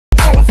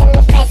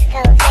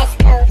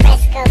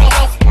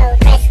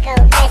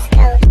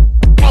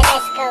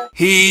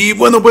Y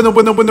bueno,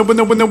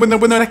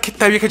 ahora qué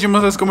tal, viejas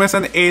chismosas, ¿cómo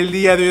están el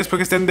día de hoy? Espero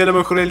que estén de lo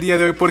mejor el día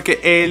de hoy, porque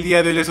el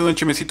día de hoy les son unos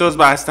chismecitos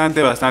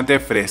bastante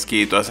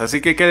fresquitos.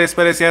 Así que, ¿qué les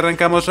parece?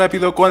 Arrancamos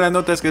rápido con las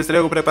notas que les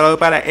traigo preparado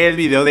para el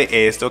video de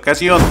esta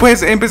ocasión.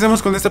 Pues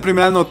empecemos con esta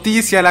primera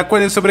noticia, la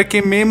cual es sobre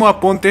que Memo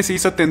aponte se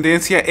hizo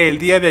tendencia el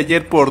día de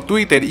ayer por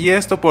Twitter. ¿Y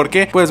esto por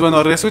qué? Pues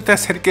bueno, resulta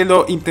ser que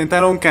lo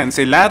intentaron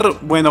cancelar.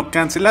 Bueno,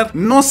 cancelar,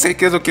 no sé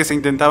qué es lo que se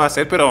intentaba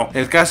hacer, pero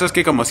el caso es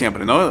que, como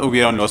siempre, ¿no?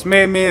 Hubieron los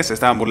memes, se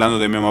estaban burlando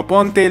de Memo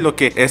aponte, lo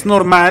que es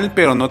normal,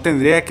 pero no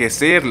tendría que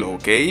serlo,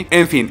 ¿ok?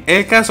 En fin,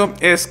 el caso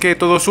es que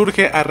todo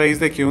surge a raíz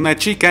de que una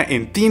chica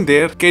en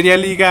Tinder quería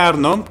ligar,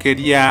 ¿no?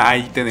 Quería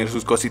ahí tener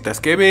sus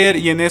cositas que ver,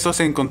 y en eso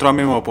se encontró a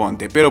Memo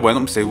aponte. Pero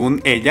bueno, según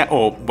ella,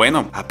 o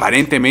bueno,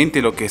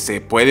 aparentemente lo que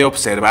se puede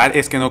observar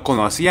es que no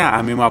conocía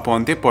a Memo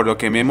aponte, por lo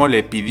que Memo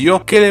le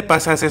pidió que le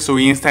pasase su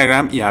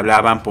Instagram y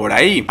hablaban por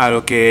ahí. A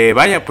lo que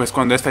vaya, pues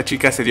cuando esta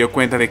chica se dio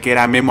cuenta de que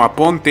era Memo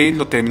aponte,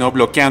 lo terminó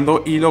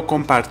bloqueando y lo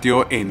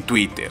compartió en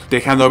Twitter,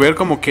 dejando ver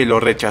como que lo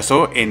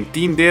rechazó en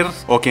Tinder,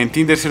 o que en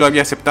Tinder sí lo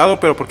había aceptado,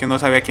 pero porque no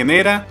sabía quién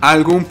era.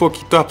 Algo un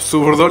poquito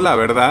absurdo, la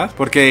verdad,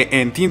 porque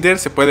en Tinder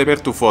se puede ver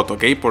tu foto,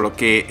 ¿ok? Por lo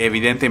que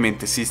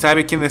evidentemente si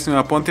sabe quién es Memo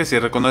aponte, si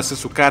reconoce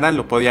su cara,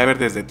 lo podía ver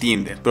desde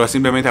Tinder, pero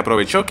simplemente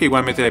aprovechó que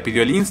igualmente le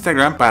pidió el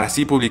Instagram para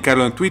así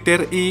publicarlo en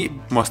Twitter y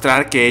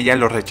mostrar que ella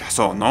lo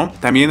rechazó, ¿no?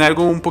 También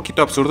algo un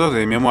poquito absurdo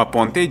de Memo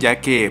aponte, ya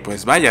que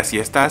pues vaya, si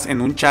estás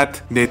en un chat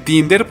de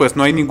Tinder, pues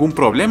no hay ningún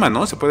problema,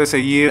 ¿no? Se puede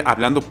seguir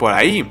hablando por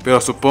ahí, pero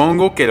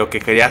supongo que lo que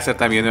quería hacer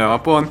también Memo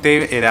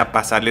aponte era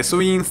pasarle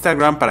su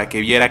Instagram para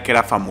que viera que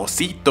era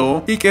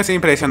famosito y que se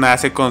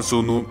impresionase con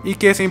su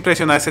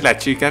la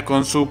chica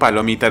con su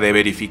palomita de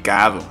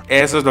verificado.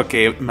 Eso es lo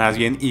que más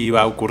bien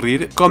iba a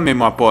ocurrir con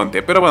Memo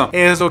aponte, pero bueno,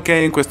 es lo que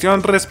hay en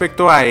cuestión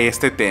respecto a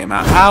este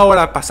tema.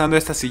 Ahora pasando a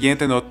esta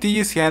siguiente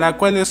noticia, la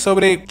cual es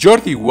sobre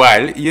Jordi,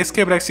 y es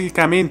que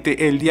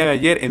básicamente el día de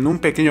ayer, en un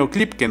pequeño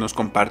clip que nos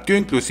compartió,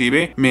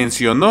 inclusive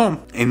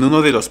mencionó en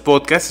uno de los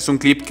podcasts, es un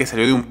clip que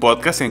salió de un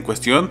podcast en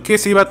cuestión, que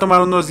se iba a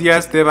tomar unos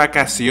días de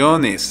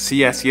vacaciones.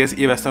 Sí, así es,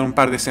 iba a estar un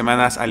par de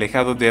semanas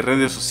alejado de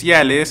redes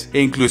sociales,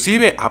 e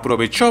inclusive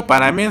aprovechó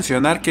para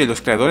mencionar que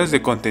los creadores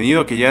de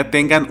contenido que ya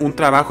tengan un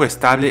trabajo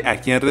estable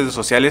aquí en redes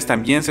sociales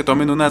también se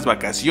tomen unas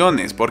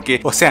vacaciones, porque,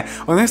 o sea,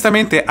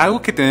 honestamente,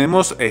 algo que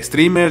tenemos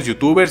streamers,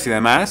 youtubers y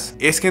demás,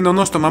 es que no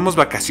nos tomamos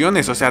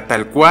vacaciones, o sea,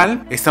 tal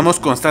cual, estamos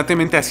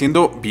constantemente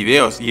haciendo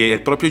videos, y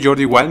el propio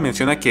Jordi igual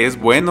menciona que es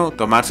bueno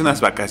tomarse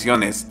unas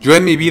vacaciones. Yo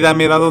en mi vida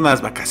me he dado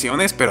unas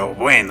vacaciones, pero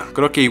bueno,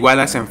 creo que igual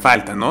hacen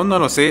falta, ¿no? No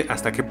lo sé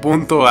hasta qué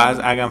punto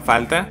hagan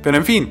falta, pero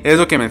en fin, es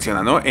lo que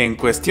menciona, ¿no? En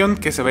cuestión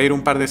que se va a ir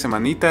un par de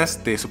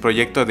semanitas de su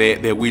proyecto de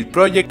The Will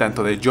Project,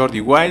 tanto de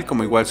Jordi Wild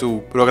como igual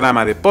su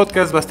programa de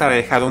podcast va a estar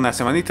alejado unas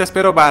semanitas,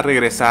 pero va a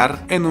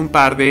regresar en un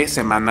par de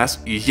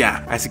semanas y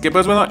ya. Así que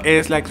pues bueno,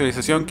 es la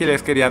actualización que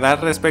les quería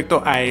dar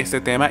respecto a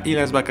este tema y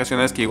las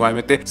vacaciones que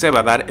igualmente se va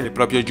a dar el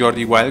propio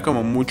Jordi Wild,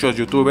 como muchos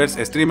youtubers,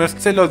 streamers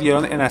se lo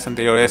dieron en las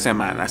anteriores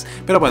semanas.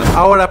 Pero bueno,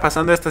 ahora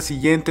pasando a esta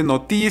siguiente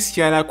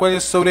noticia, la cual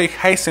es sobre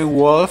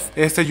Heisenwolf,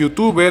 este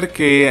youtuber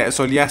que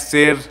solía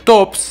hacer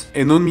tops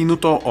en un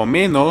minuto o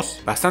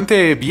menos.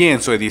 Bastante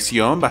bien su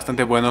edición,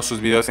 bastante buenos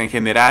sus videos en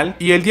general,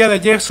 y el día de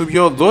ayer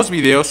subió dos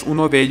videos,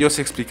 uno de ellos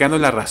explicando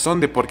la razón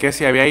de por qué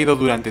se había ido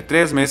durante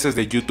 3 meses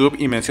de YouTube,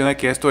 y menciona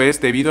que esto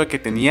es debido a que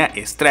tenía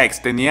strikes,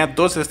 tenía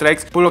 2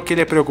 strikes, por lo que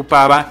le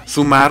preocupaba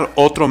sumar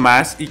otro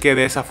más y que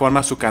de esa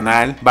forma su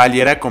canal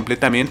valiera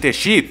completamente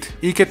shit,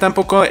 y que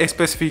tampoco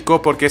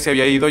especificó por qué se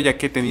había ido, ya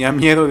que tenía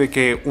miedo de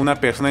que una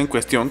persona en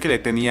cuestión que le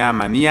tenía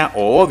manía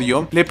o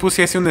odio le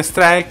pusiese un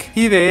strike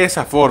y de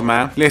esa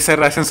forma le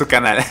cerrasen su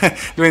canal.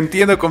 Lo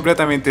entiendo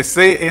completamente,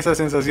 sé esa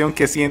sensación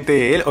que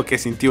siente él o que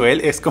sintió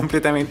él, es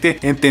completamente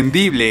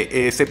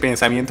entendible ese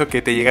pensamiento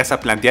que te llegas a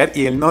plantear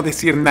y el no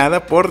decir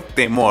nada por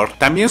temor.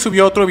 También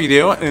subió otro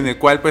video en el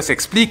cual pues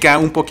explica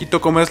un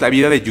poquito cómo es la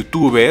vida de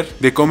youtuber,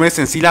 de cómo es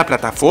en sí la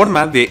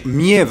plataforma de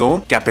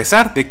miedo, que a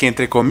pesar de que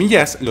entre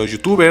comillas los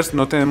youtubers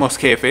no tenemos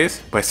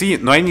jefes, pues sí,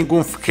 no hay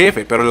ningún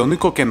jefe, pero lo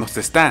único que nos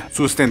está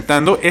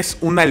sustentando es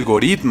un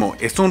algoritmo,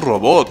 es un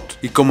robot,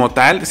 y como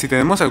tal, si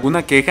tenemos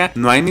alguna queja,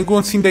 no hay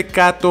ningún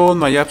sindicato,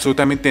 no hay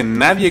absolutamente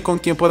nadie con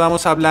quien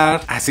podamos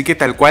hablar, así que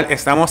tal cual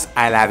estamos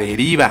a la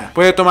deriva.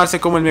 ¿Puede tomarse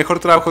como el mejor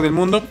trabajo del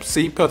mundo?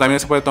 Sí, pero también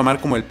se puede tomar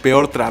como el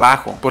peor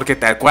trabajo, porque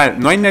tal cual,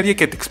 no hay nadie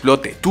que te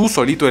explote, tú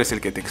solito eres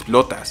el que te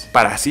explotas,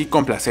 para así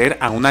complacer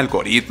a un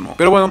algoritmo.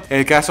 Pero bueno,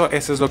 el caso,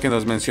 eso es lo que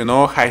nos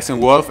mencionó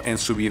Heisenwolf en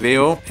su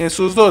video, en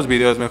sus 2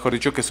 videos, mejor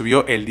dicho, que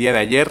subió el día de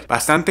ayer.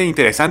 Bastante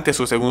interesante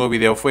su segundo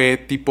video, fue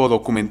tipo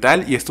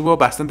documental y estuvo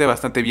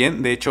bastante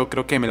bien. De hecho,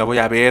 creo que me lo voy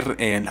a ver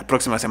en la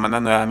próxima semana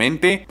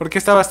nuevamente, porque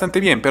está bastante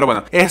bien. Pero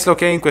bueno, es lo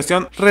que hay en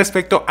cuestión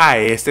respecto a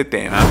este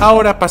tema.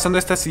 Ahora pasando a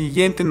esta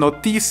siguiente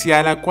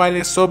noticia, la cual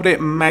es sobre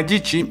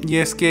Mayichi, y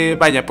es que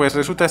vaya, pues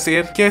resulta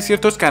ser que hay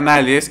ciertos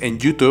canales en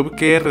YouTube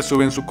que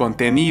resuben su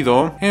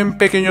contenido en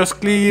pequeños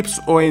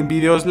clips o en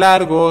videos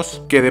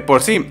largos, que de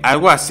por sí,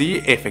 algo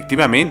así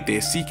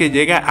efectivamente sí que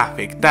llega a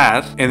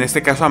afectar, en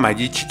este caso a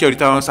Mayichi, que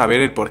ahorita vamos a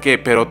ver el por qué,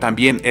 pero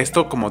también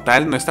esto como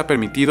tal no está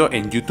permitido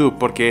en YouTube,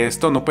 porque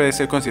esto no puede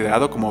ser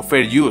considerado como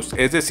fair use.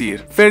 Es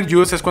decir, fair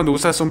use es cuando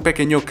usas un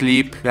pequeño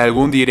clip de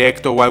algún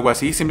directo o algo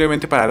así,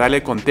 simplemente para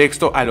darle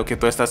contexto a lo que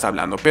tú estás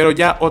hablando. Pero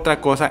ya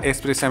otra cosa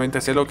es precisamente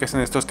hacer lo que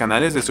hacen estos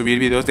canales de subir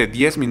videos de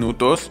 10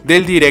 minutos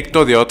del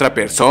directo de otra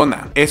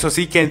persona. Eso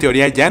sí que en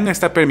teoría ya no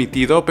está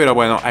permitido, pero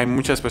bueno, hay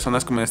muchas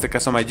personas, como en este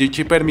caso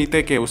Mayichi,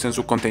 permite que usen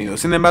su contenido.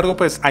 Sin embargo,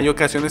 pues hay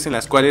ocasiones en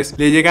las cuales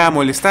le llega a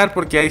molestar,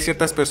 porque hay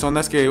ciertas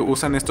personas que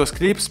usan estos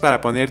clips para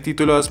poner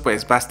títulos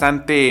pues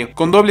bastante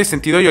con doble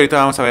sentido, y ahorita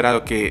vamos a ver a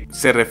lo que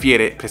se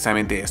refiere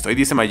precisamente esto. Y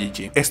dice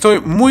Mayichi: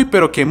 estoy muy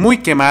pero que muy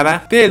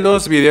quemada de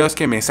los videos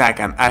que me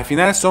sacan. Al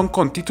final son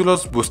con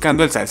títulos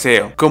buscando el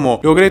salseo, como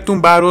logré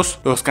tumbaros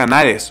los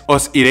canales,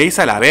 os iréis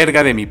a la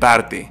verga de mi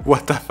parte.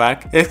 What the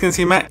fuck. Es que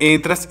encima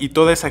entras y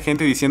toda esa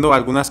gente diciendo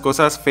algunas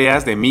cosas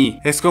feas de mí.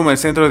 Es como el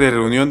centro de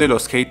reunión de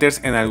los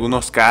haters en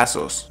algunos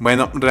casos.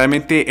 Bueno,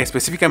 realmente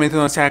específicamente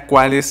no sé a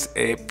cuáles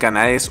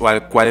canales o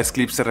a cuáles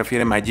clips se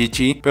refiere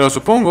Mayichi, pero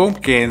supongo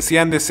que en sí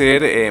han de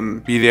ser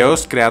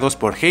videos creados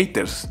por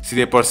haters. Si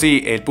de por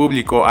sí el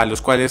público a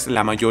los cuales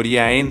la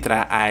mayoría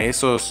entra a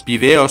esos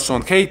videos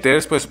son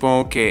haters, pues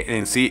supongo que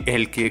en sí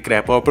el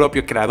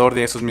propio creador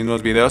de esos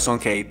mismos videos son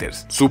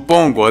haters.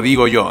 Supongo,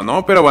 digo yo,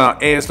 ¿no? Pero bueno,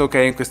 es lo que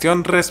hay en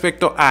cuestión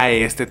respecto a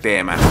este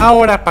tema.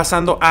 Ahora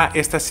pasando a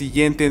esta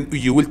siguiente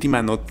y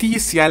última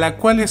noticia, la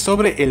cual es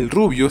sobre el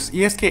Rubius,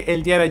 y es que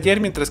el día de ayer,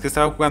 mientras que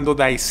estaba jugando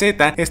DayZ,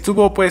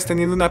 estuvo pues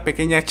teniendo una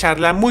pequeña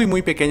charla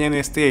muy pequeña en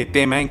este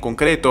tema en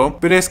concreto,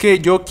 pero es que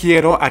yo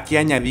quiero aquí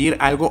añadir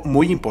algo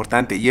muy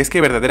importante, y es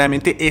que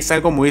verdaderamente es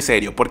algo muy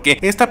serio, porque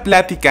esta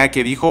plática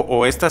que dijo,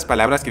 o estas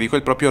palabras que dijo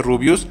el propio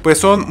Rubius, pues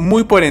son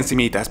muy por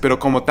encimitas, pero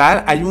como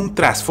tal hay un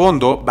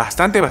trasfondo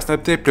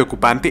bastante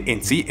preocupante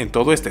en sí en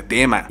todo este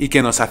tema, y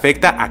que nos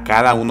afecta a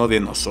cada uno de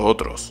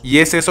nosotros, y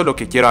es eso lo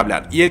que quiero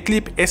hablar, y el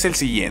clip es el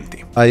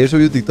siguiente. Ayer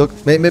subí un TikTok,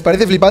 me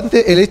parece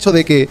flipante el hecho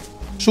de que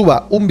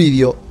suba un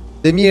vídeo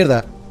de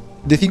mierda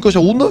de 5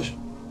 segundos.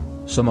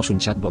 Somos un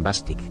chat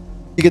bombastic.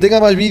 Y que tenga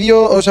más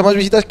vídeo, o sea, más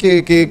visitas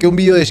que un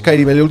vídeo de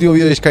Skyrim, el último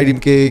vídeo de Skyrim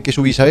que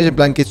subí, ¿sabes? En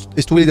plan, que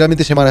estuve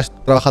literalmente semanas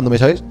trabajándome,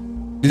 ¿sabes?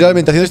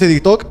 Literalmente haciendo este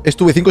TikTok,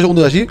 estuve 5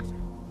 segundos así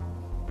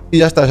y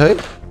ya está, ¿sabes?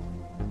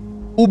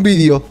 Un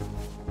vídeo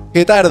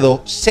que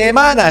tardo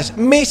semanas,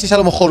 meses a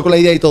lo mejor con la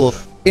idea y todo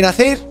en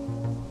hacer,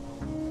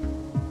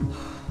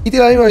 y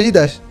tiene las mismas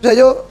visitas. O sea,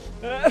 yo...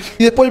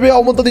 Y después veo a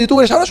un montón de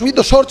youtubers ahora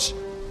subiendo shorts.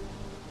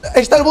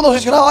 Está el mundo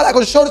obsesionado ahora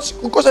con shorts,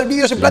 con cosas,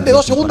 vídeos en plan de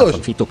 2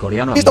 segundos.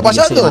 ¿Qué está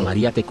pasando?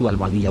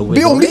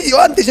 Veo un vídeo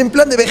antes en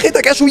plan de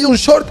Vegeta que ha subido un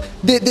short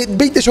de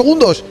 20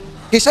 segundos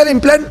que sale en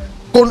plan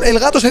con el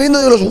gato saliendo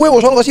de los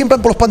huevos o algo así, en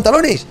plan por los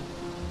pantalones.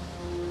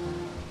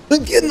 No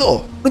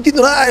entiendo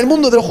nada del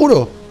mundo, te lo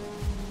juro.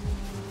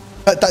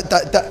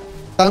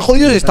 ¿Tan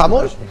jodidos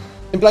estamos?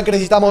 En plan que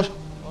necesitamos...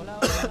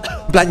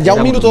 En plan, ya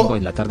un minuto...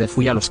 En la tarde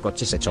fui a los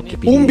coches hecho que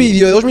un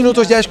vídeo de 2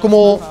 minutos ya es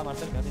como...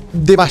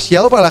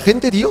 demasiado para la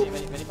gente, tío.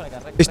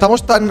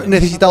 Estamos tan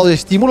necesitados de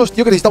estímulos,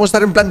 tío, que necesitamos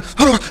estar en plan...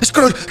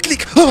 scroll,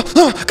 clic,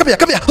 cambia,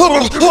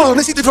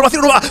 necesito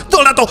información nueva,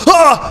 todo el rato.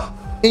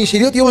 En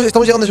serio, tío,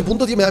 estamos llegando a ese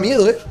punto, tío, me da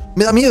miedo,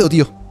 me da miedo,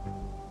 tío.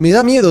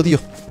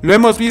 Lo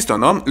hemos visto,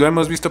 ¿no? Lo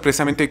hemos visto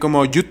precisamente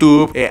como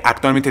YouTube,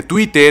 actualmente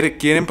Twitter,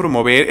 quieren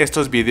promover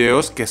estos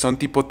videos que son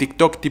tipo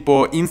TikTok,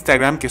 tipo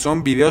Instagram, que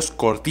son videos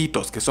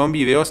cortitos, que son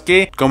videos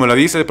que, como lo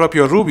dice el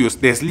propio Rubius,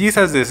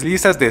 deslizas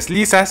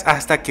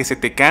hasta que se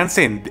te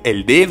canse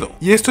el dedo.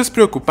 Y esto es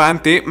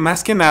preocupante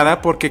más que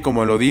nada porque,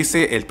 como lo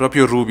dice el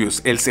propio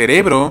Rubius, el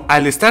cerebro,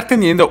 al estar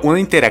teniendo una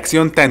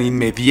interacción tan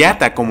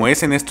inmediata como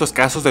es en estos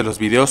casos de los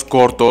videos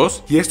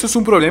cortos, y esto es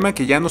un problema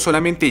que ya no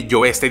solamente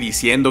yo esté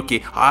diciendo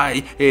que,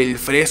 ay,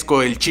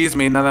 el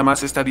chisme nada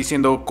más está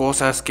diciendo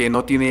cosas que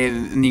no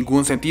tienen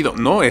ningún sentido.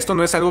 No, esto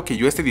no es algo que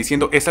yo esté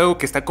diciendo, es algo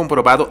que está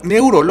comprobado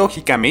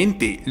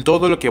neurológicamente,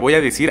 todo lo que voy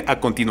a decir a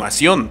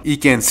continuación, y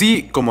que en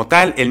sí, como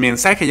tal, el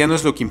mensaje ya no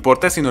es lo que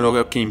importa, sino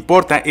lo que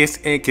importa es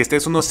que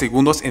estés unos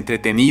segundos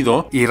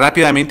entretenido y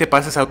rápidamente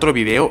pases a otro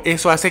video.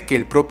 Eso hace que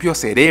el propio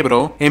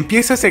cerebro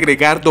empiece a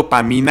segregar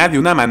dopamina de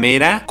una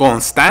manera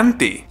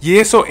constante. ¿Y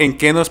eso en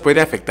qué nos puede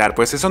afectar?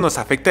 Pues eso nos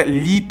afecta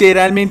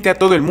literalmente a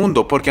todo el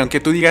mundo, porque aunque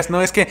tú digas,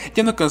 no, es que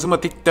yo no consumo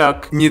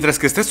TikTok, mientras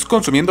que estés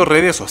consumiendo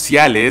redes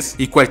sociales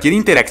y cualquier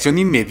interacción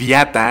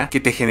inmediata que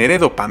te genere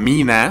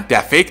dopamina te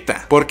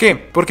afecta. ¿Por qué?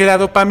 Porque la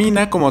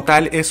dopamina como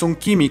tal es un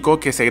químico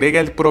que segrega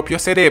el propio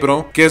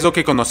cerebro, que es lo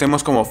que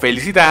conocemos como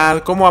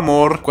felicidad, como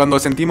amor. Cuando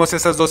sentimos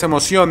esas dos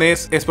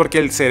emociones es porque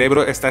el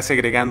cerebro está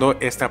segregando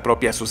esta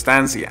propia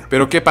sustancia.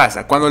 Pero ¿qué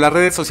pasa? Cuando las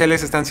redes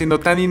sociales están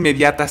siendo tan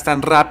inmediatas,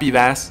 tan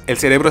rápidas, el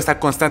cerebro está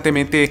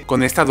constantemente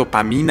con esta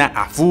dopamina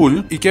a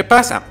full. ¿Y qué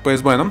pasa?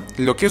 Pues bueno,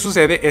 lo que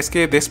sucede es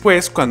que después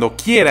después, cuando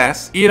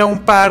quieras ir a un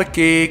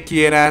parque,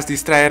 quieras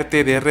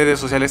distraerte de redes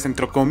sociales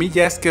entre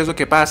comillas, ¿qué es lo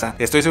que pasa?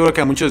 Estoy seguro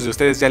que a muchos de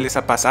ustedes ya les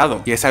ha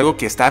pasado y es algo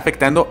que está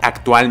afectando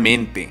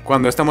actualmente.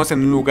 Cuando estamos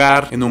en un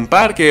lugar, en un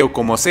parque o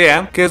como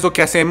sea, ¿qué es lo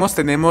que hacemos?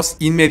 Tenemos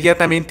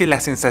inmediatamente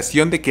la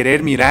sensación de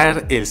querer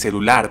mirar el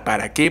celular.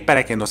 ¿Para qué?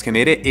 Para que nos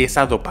genere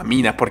esa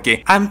dopamina,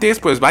 porque antes,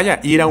 pues vaya,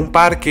 ir a un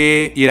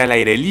parque, ir al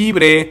aire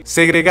libre,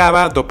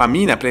 segregaba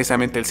dopamina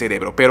precisamente el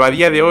cerebro, pero a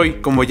día de hoy,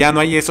 como ya no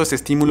hay esos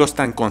estímulos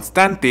tan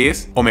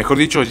constantes, o mejor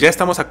dicho, ya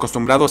estamos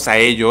acostumbrados a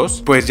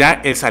ellos, pues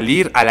ya el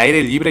salir al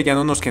aire libre ya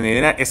no nos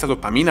genera esa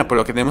dopamina, por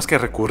lo que tenemos que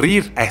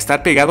recurrir a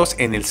estar pegados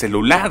en el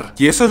celular,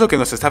 y eso es lo que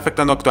nos está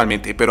afectando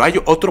actualmente. Pero hay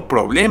otro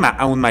problema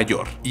aún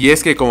mayor, y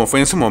es que como fue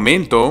en su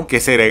momento que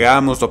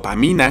segregábamos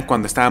dopamina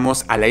cuando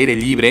estábamos al aire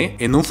libre,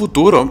 en un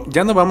futuro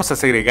ya no vamos a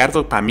segregar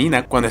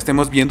dopamina cuando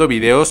estemos viendo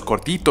videos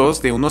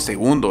cortitos de unos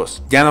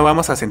segundos, ya no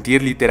vamos a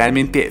sentir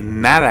literalmente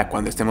nada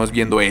cuando estemos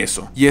viendo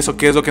eso. ¿Y eso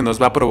qué es lo que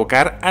nos va a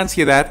provocar?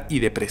 Ansiedad y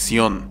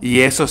depresión,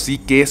 y eso sí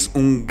que es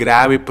un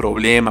grave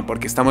problema,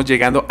 porque estamos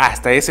llegando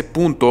hasta ese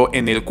punto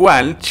en el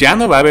cual ya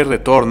no va a haber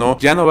retorno,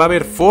 ya no va a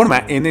haber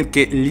forma en el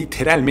que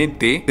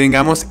literalmente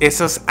tengamos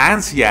esas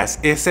ansias,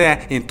 ese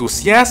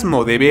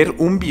entusiasmo de ver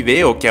un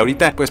video, que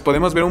ahorita pues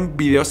podemos ver un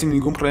video sin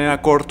ningún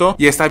problema corto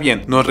y está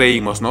bien, nos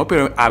reímos, ¿no?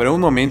 Pero habrá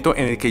un momento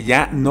en el que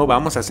ya no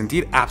vamos a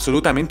sentir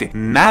absolutamente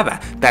nada,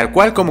 tal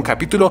cual como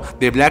capítulo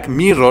de Black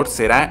Mirror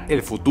será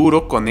el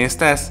futuro con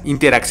estas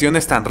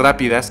interacciones tan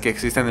rápidas que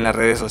existen en las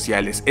redes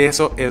sociales.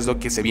 Eso es lo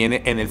que se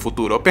viene en el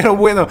futuro. Pero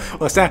bueno,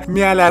 o sea,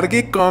 me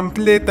alargué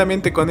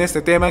completamente con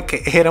este tema,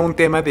 que era un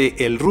tema de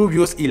el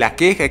Rubius y la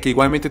queja que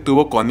igualmente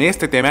tuvo con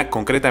este tema,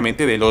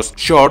 concretamente de los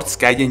shorts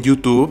que hay en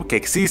YouTube, que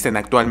existen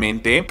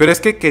actualmente. Pero es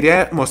que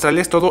quería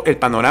mostrarles todo el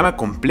panorama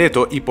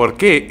completo y por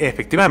qué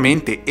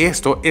efectivamente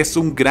esto es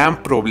un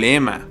gran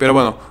problema. Pero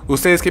bueno,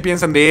 ¿ustedes qué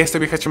piensan de esto,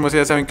 viejas chimos?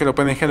 Ya saben que lo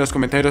pueden dejar en los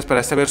comentarios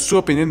para saber su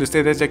opinión de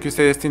ustedes, ya que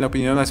ustedes tienen la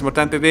opinión más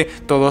importante de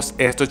todos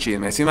estos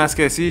chismes. Sin más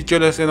que decir, yo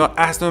les deseo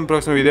hasta un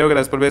próximo video.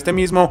 Gracias por ver este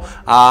mismo.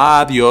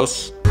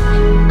 Adiós.